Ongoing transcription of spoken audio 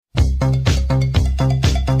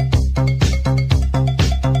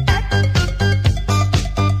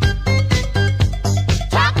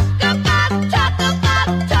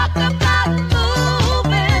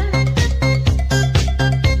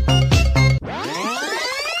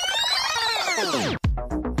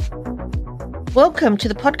Welcome to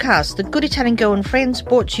the podcast, The Good Italian Girl and Friends,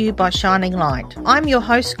 brought to you by Shining Light. I'm your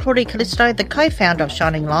host, Claudia Callisto, the co-founder of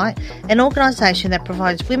Shining Light, an organisation that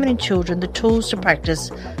provides women and children the tools to practice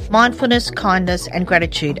mindfulness, kindness and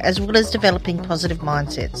gratitude, as well as developing positive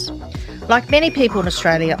mindsets. Like many people in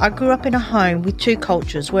Australia, I grew up in a home with two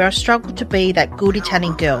cultures where I struggled to be that good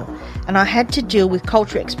Italian girl, and I had to deal with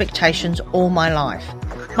cultural expectations all my life.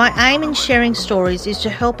 My aim in sharing stories is to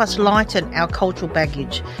help us lighten our cultural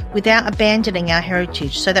baggage without abandoning our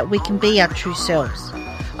heritage so that we can be our true selves.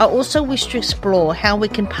 I also wish to explore how we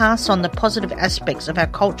can pass on the positive aspects of our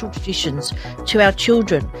cultural traditions to our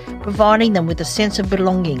children, providing them with a sense of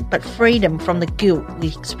belonging but freedom from the guilt we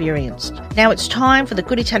experienced. Now it's time for the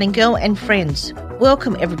Good Italian Girl and Friends.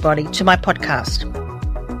 Welcome everybody to my podcast.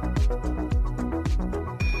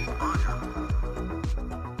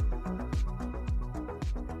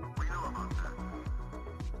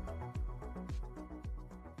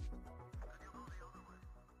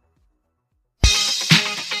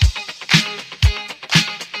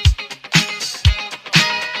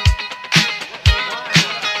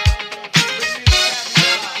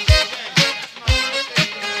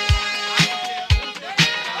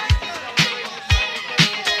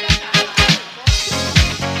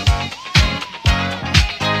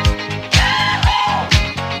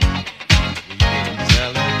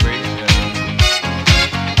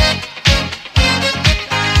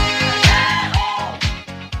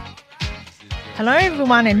 Hello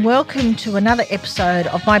everyone and welcome to another episode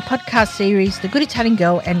of my podcast series, The Good Italian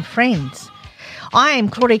Girl and Friends. I am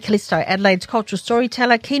Claudia Callisto, Adelaide's cultural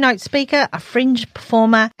storyteller, keynote speaker, a fringe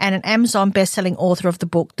performer and an Amazon best-selling author of the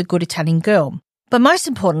book, The Good Italian Girl. But most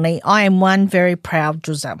importantly, I am one very proud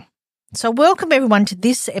Giussa. So welcome everyone to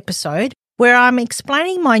this episode where I'm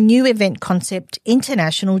explaining my new event concept,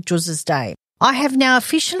 International Giussa's Day. I have now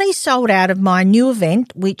officially sold out of my new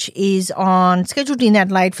event, which is scheduled in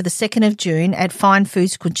Adelaide for the 2nd of June at Fine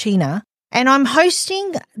Foods Cucina. And I'm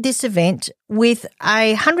hosting this event with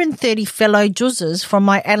 130 fellow Giussas from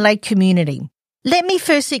my Adelaide community. Let me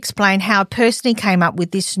first explain how I personally came up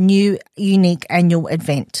with this new, unique annual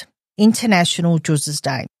event, International Giussa's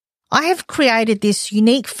Day. I have created this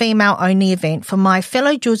unique female-only event for my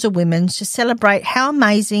fellow Giussa women to celebrate how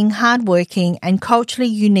amazing, hardworking and culturally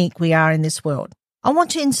unique we are in this world. I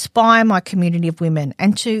want to inspire my community of women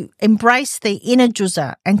and to embrace the inner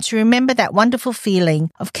Giussa and to remember that wonderful feeling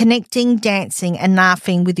of connecting, dancing and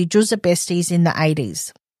laughing with your Giussa besties in the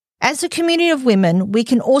 80s. As a community of women, we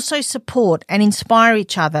can also support and inspire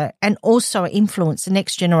each other and also influence the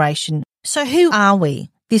next generation. So who are we,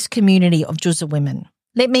 this community of Giussa women?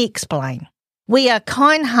 Let me explain. We are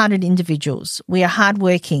kind-hearted individuals. We are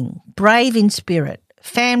hardworking, brave in spirit,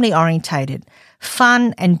 family-orientated,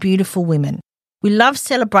 fun and beautiful women. We love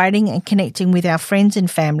celebrating and connecting with our friends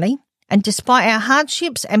and family. And despite our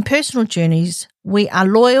hardships and personal journeys, we are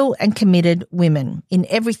loyal and committed women in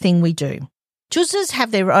everything we do. Giussas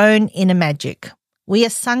have their own inner magic. We are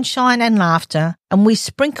sunshine and laughter, and we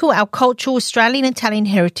sprinkle our cultural Australian-Italian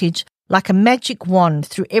heritage like a magic wand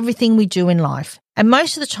through everything we do in life. And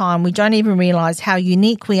most of the time, we don't even realise how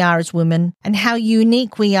unique we are as women and how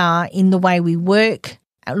unique we are in the way we work,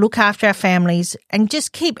 look after our families, and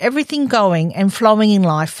just keep everything going and flowing in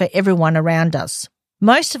life for everyone around us.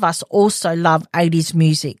 Most of us also love 80s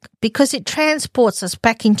music because it transports us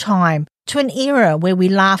back in time to an era where we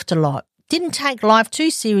laughed a lot, didn't take life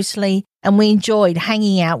too seriously, and we enjoyed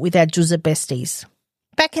hanging out with our Giussa besties.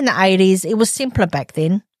 Back in the 80s, it was simpler back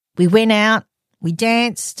then. We went out, we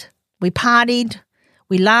danced, we partied,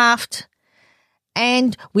 we laughed,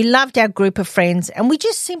 and we loved our group of friends, and we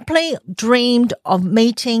just simply dreamed of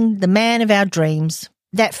meeting the man of our dreams,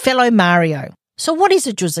 that fellow Mario. So what is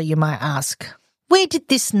a Giussa, you might ask? Where did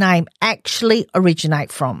this name actually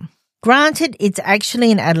originate from? Granted, it's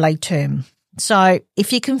actually an Adelaide term. So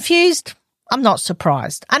if you're confused, I'm not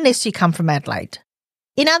surprised, unless you come from Adelaide.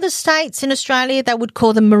 In other states in Australia, they would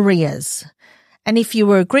call them Marias. And if you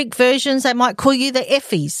were Greek versions, they might call you the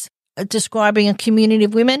Effies, describing a community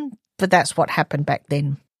of women, but that's what happened back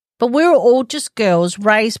then. But we were all just girls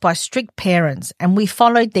raised by strict parents, and we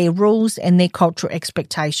followed their rules and their cultural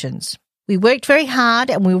expectations. We worked very hard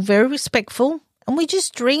and we were very respectful, and we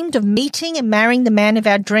just dreamed of meeting and marrying the man of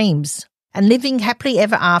our dreams and living happily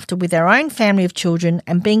ever after with our own family of children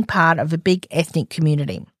and being part of a big ethnic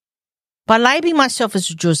community. By labelling myself as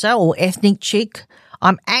a Giussa or ethnic chick,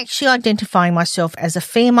 I'm actually identifying myself as a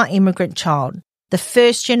female immigrant child, the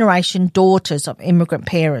first generation daughters of immigrant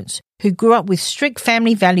parents who grew up with strict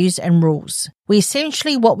family values and rules. We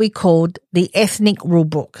essentially what we called the ethnic rule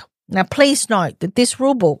book. Now, please note that this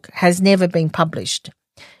rulebook has never been published.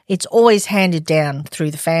 It's always handed down through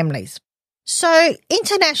the families. So,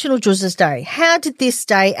 International Giussa's Day. How did this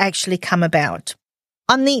day actually come about?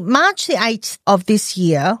 On the March the 8th of this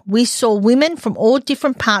year, we saw women from all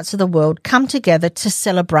different parts of the world come together to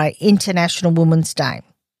celebrate International Women's Day.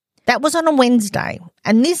 That was on a Wednesday,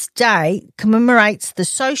 and this day commemorates the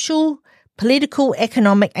social, political,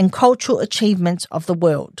 economic and cultural achievements of the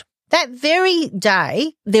world. That very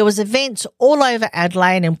day, there was events all over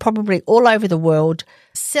Adelaide and probably all over the world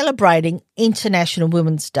celebrating International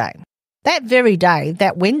Women's Day. That very day,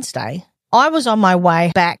 that Wednesday, I was on my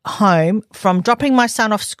way back home from dropping my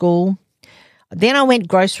son off school. Then I went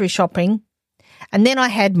grocery shopping, and then I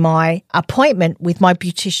had my appointment with my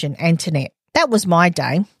beautician, Antoinette. That was my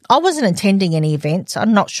day. I wasn't attending any events.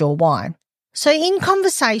 I'm not sure why. So in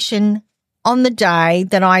conversation on the day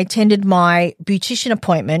that I attended my beautician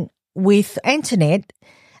appointment with Antoinette,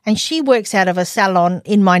 and she works out of a salon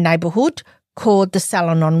in my neighbourhood called the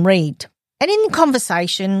Salon on Reed. And in the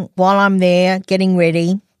conversation, while I'm there getting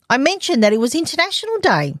ready, I mentioned that it was International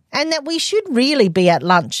Day and that we should really be at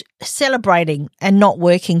lunch celebrating and not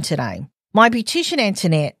working today. My beautician,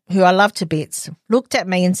 Antoinette, who I love to bits, looked at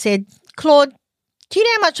me and said, "Claude, do you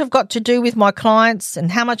know how much I've got to do with my clients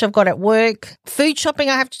and how much I've got at work? Food shopping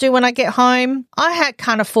I have to do when I get home. I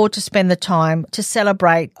can't afford to spend the time to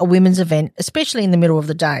celebrate a women's event, especially in the middle of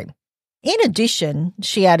the day." In addition,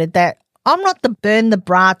 she added that I'm not the burn the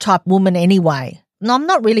bra type woman anyway. And I'm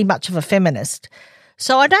not really much of a feminist.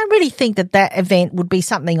 So I don't really think that event would be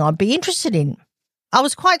something I'd be interested in. I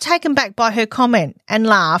was quite taken back by her comment and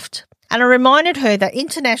laughed. And I reminded her that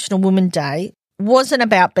International Women's Day wasn't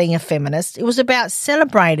about being a feminist. It was about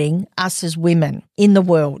celebrating us as women in the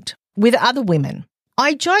world with other women.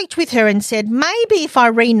 I joked with her and said, maybe if I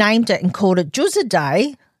renamed it and called it Giussa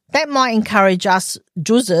Day, that might encourage us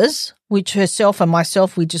Giussas, which herself and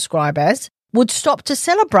myself we describe as, would stop to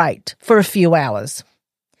celebrate for a few hours.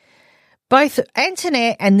 Both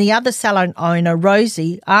Antoinette and the other salon owner,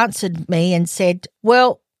 Rosie, answered me and said,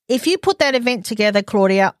 well, if you put that event together,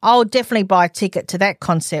 Claudia, I'll definitely buy a ticket to that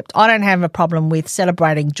concept. I don't have a problem with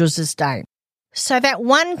celebrating Giussa's Day. So that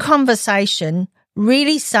one conversation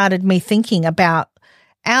really started me thinking about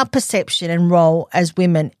our perception and role as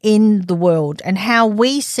women in the world and how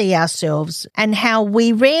we see ourselves and how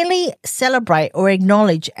we rarely celebrate or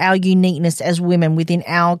acknowledge our uniqueness as women within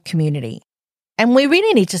our community. And we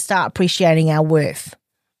really need to start appreciating our worth,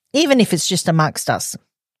 even if it's just amongst us.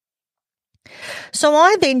 So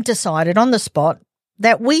I then decided on the spot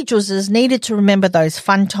that we Giussas needed to remember those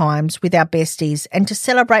fun times with our besties and to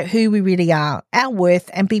celebrate who we really are, our worth,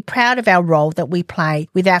 and be proud of our role that we play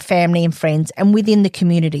with our family and friends and within the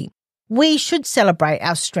community. We should celebrate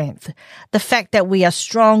our strength, the fact that we are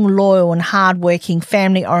strong, loyal and hardworking,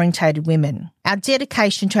 family-orientated women. Our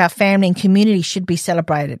dedication to our family and community should be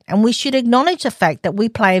celebrated, and we should acknowledge the fact that we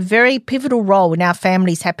play a very pivotal role in our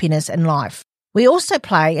family's happiness and life. We also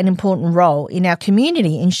play an important role in our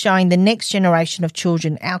community in showing the next generation of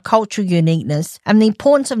children our cultural uniqueness and the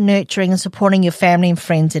importance of nurturing and supporting your family and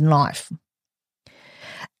friends in life.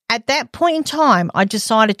 At that point in time, I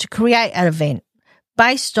decided to create an event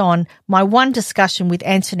based on my one discussion with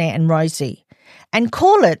Antoinette and Rosie and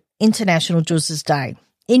call it International Giussa's Day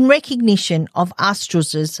in recognition of us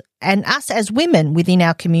Giussas and us as women within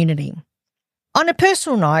our community. On a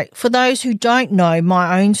personal note, for those who don't know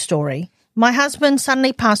my own story, my husband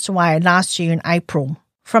suddenly passed away last year in April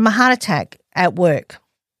from a heart attack at work.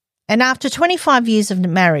 And after 25 years of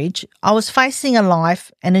marriage, I was facing a life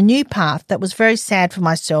and a new path that was very sad for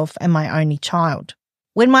myself and my only child.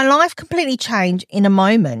 When my life completely changed in a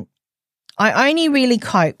moment, I only really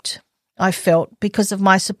coped, I felt, because of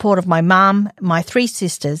my support of my mum, my 3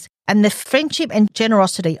 sisters, and the friendship and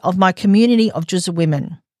generosity of my community of Giussa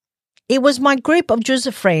women. It was my group of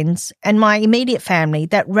Giussa friends and my immediate family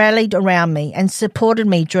that rallied around me and supported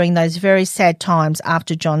me during those very sad times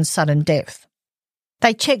after John's sudden death.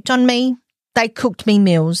 They checked on me, they cooked me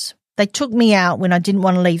meals, they took me out when I didn't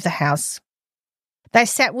want to leave the house. They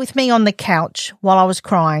sat with me on the couch while I was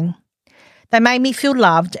crying. They made me feel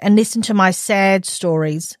loved and listened to my sad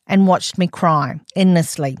stories and watched me cry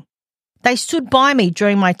endlessly. They stood by me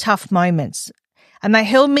during my tough moments, and they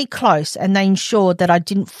held me close and they ensured that I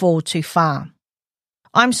didn't fall too far.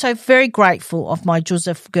 I'm so very grateful of my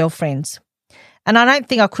Giussa girlfriends, and I don't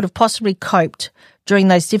think I could have possibly coped during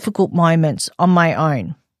those difficult moments on my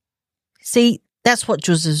own. See, that's what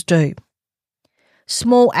Giussas do.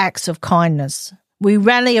 Small acts of kindness. We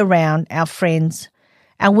rally around our friends,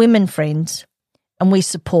 our women friends, and we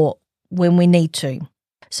support when we need to.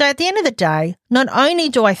 So at the end of the day, not only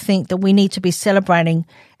do I think that we need to be celebrating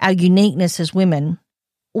our uniqueness as women,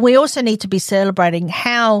 we also need to be celebrating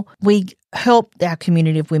how we help our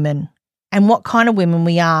community of women and what kind of women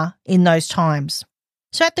we are in those times.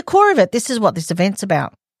 So at the core of it, this is what this event's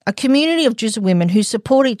about. A community of Giussa women who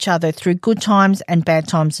support each other through good times and bad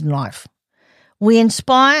times in life. We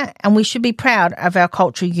inspire and we should be proud of our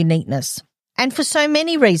cultural uniqueness. And for so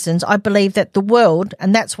many reasons, I believe that the world,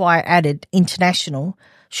 and that's why I added international,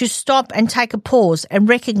 should stop and take a pause and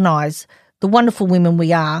recognise the wonderful women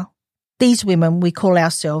we are. These women, we call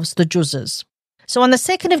ourselves the Giussas. So on the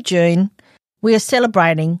 2nd of June, we are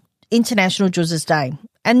celebrating International Giussa's Day.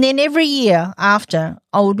 And then every year after,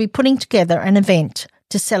 I will be putting together an event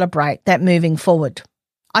to celebrate that moving forward.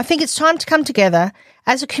 I think it's time to come together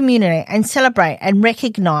as a community and celebrate and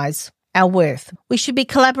recognise our worth. We should be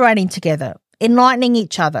collaborating together, enlightening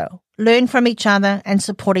each other, learn from each other and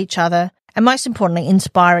support each other, and most importantly,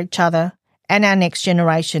 inspire each other and our next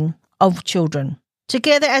generation of children.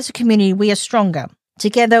 Together as a community, we are stronger.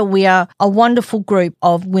 Together, we are a wonderful group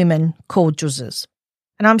of women called Giussas.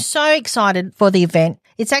 And I'm so excited for the event.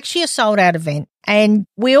 It's actually a sold-out event. And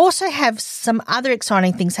we also have some other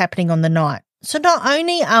exciting things happening on the night. So not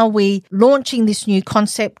only are we launching this new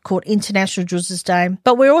concept called International Giussa's Day,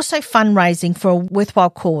 but we're also fundraising for a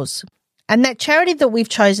worthwhile cause. And that charity that we've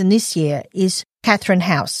chosen this year is Catherine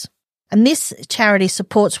House. And this charity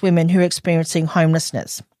supports women who are experiencing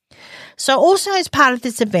homelessness. So also as part of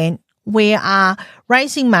this event, we are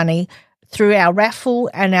raising money through our raffle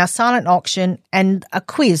and our silent auction and a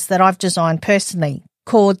quiz that I've designed personally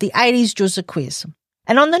called the 80s Giussa Quiz.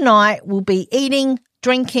 And on the night, we'll be eating,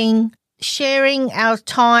 drinking, sharing our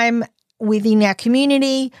time within our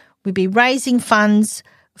community. We'll be raising funds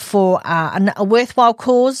for a worthwhile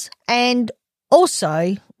cause. And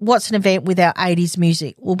also, what's an event with our 80s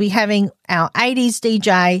music? We'll be having our 80s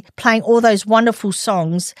DJ playing all those wonderful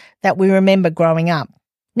songs that we remember growing up.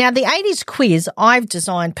 Now, the 80s quiz I've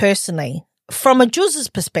designed personally from a Giussa's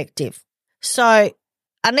perspective. So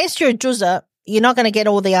unless you're a Giussa, you're not going to get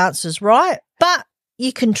all the answers right, but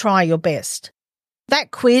you can try your best.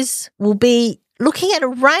 That quiz will be looking at a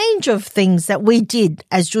range of things that we did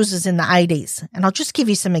as Giussas in the 80s. And I'll just give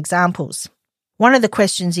you some examples. One of the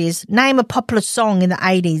questions is, name a popular song in the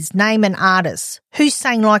 80s. Name an artist. Who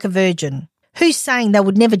sang Like a Virgin? Who sang They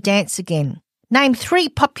Would Never Dance Again? Name 3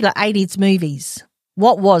 popular 80s movies.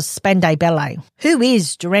 What was Spandau Ballet? Who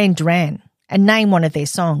is Duran Duran? And name one of their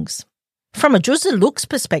songs. From a Giussa looks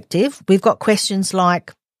perspective, we've got questions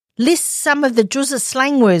like, list some of the Giussa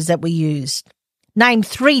slang words that we used. Name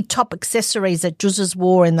 3 top accessories that Giussas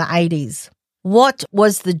wore in the 80s. What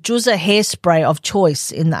was the Giussa hairspray of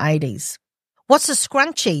choice in the 80s? What's a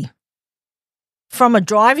scrunchie? From a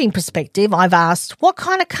driving perspective, I've asked, what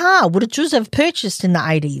kind of car would a Giussa have purchased in the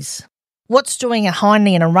 80s? What's doing a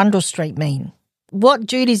Hindley and a Rundle Street mean? What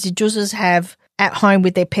duties did Giussas have at home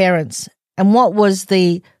with their parents? And what was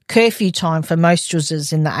the curfew time for most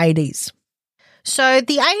Giussas in the 80s? So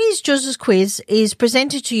the 80s Giussas quiz is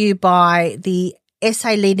presented to you by the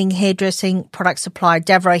SA leading hairdressing product supplier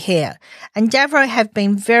Davro Hair. And Davro have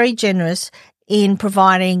been very generous in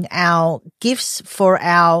providing our gifts for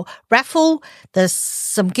our raffle. There's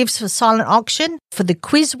some gifts for silent auction for the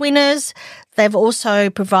quiz winners. They've also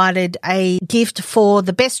provided a gift for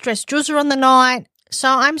the best dressed Giussa on the night. So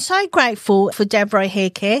I'm so grateful for Davro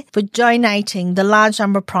Hair Care for donating the large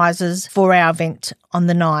number of prizes for our event on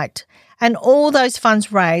the night. And all those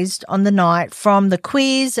funds raised on the night from the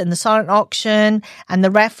quiz and the silent auction and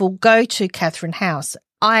the raffle go to Catherine House.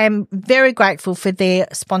 I am very grateful for their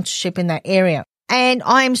sponsorship in that area. And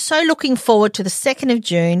I am so looking forward to the 2nd of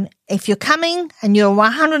June. If you're coming and you're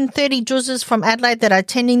 130 Giussas from Adelaide that are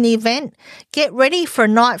attending the event, get ready for a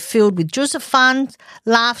night filled with Giussa fun,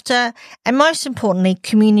 laughter, and most importantly,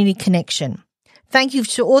 community connection. Thank you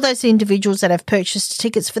to all those individuals that have purchased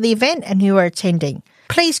tickets for the event and who are attending.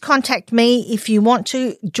 Please contact me if you want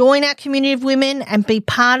to join our community of women and be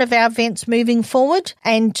part of our events moving forward,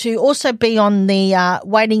 and to also be on the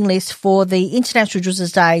waiting list for the International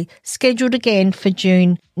Giussa's Day, scheduled again for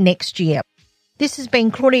June next year. This has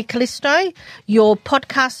been Claudia Callisto, your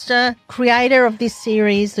podcaster, creator of this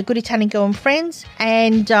series, The Good Italian Girl and Friends,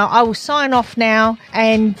 and I will sign off now,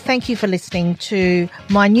 and thank you for listening to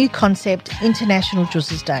my new concept, International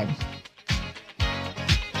Giussa's Day.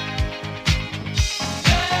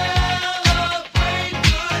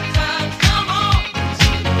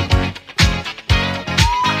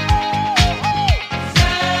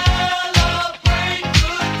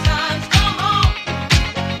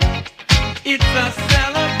 It's a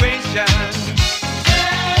celebration.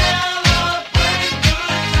 Celebrate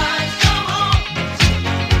good times.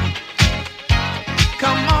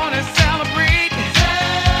 Come on and celebrate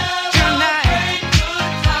tonight.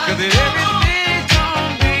 'Cause everything's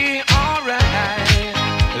gonna be alright.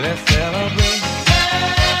 Let's celebrate.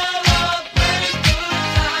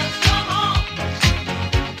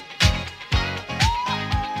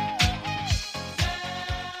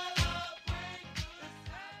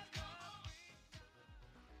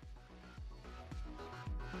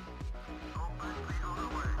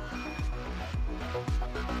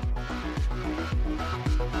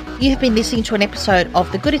 You have been listening to an episode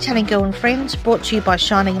of The Good Italian Girl and Friends, brought to you by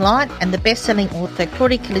Shining Light and the best-selling author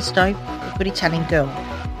Claudia Callisto, The Good Italian Girl.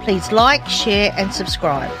 Please like, share and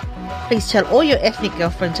subscribe. Please tell all your ethnic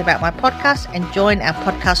girlfriends about my podcast and join our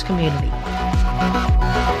podcast community.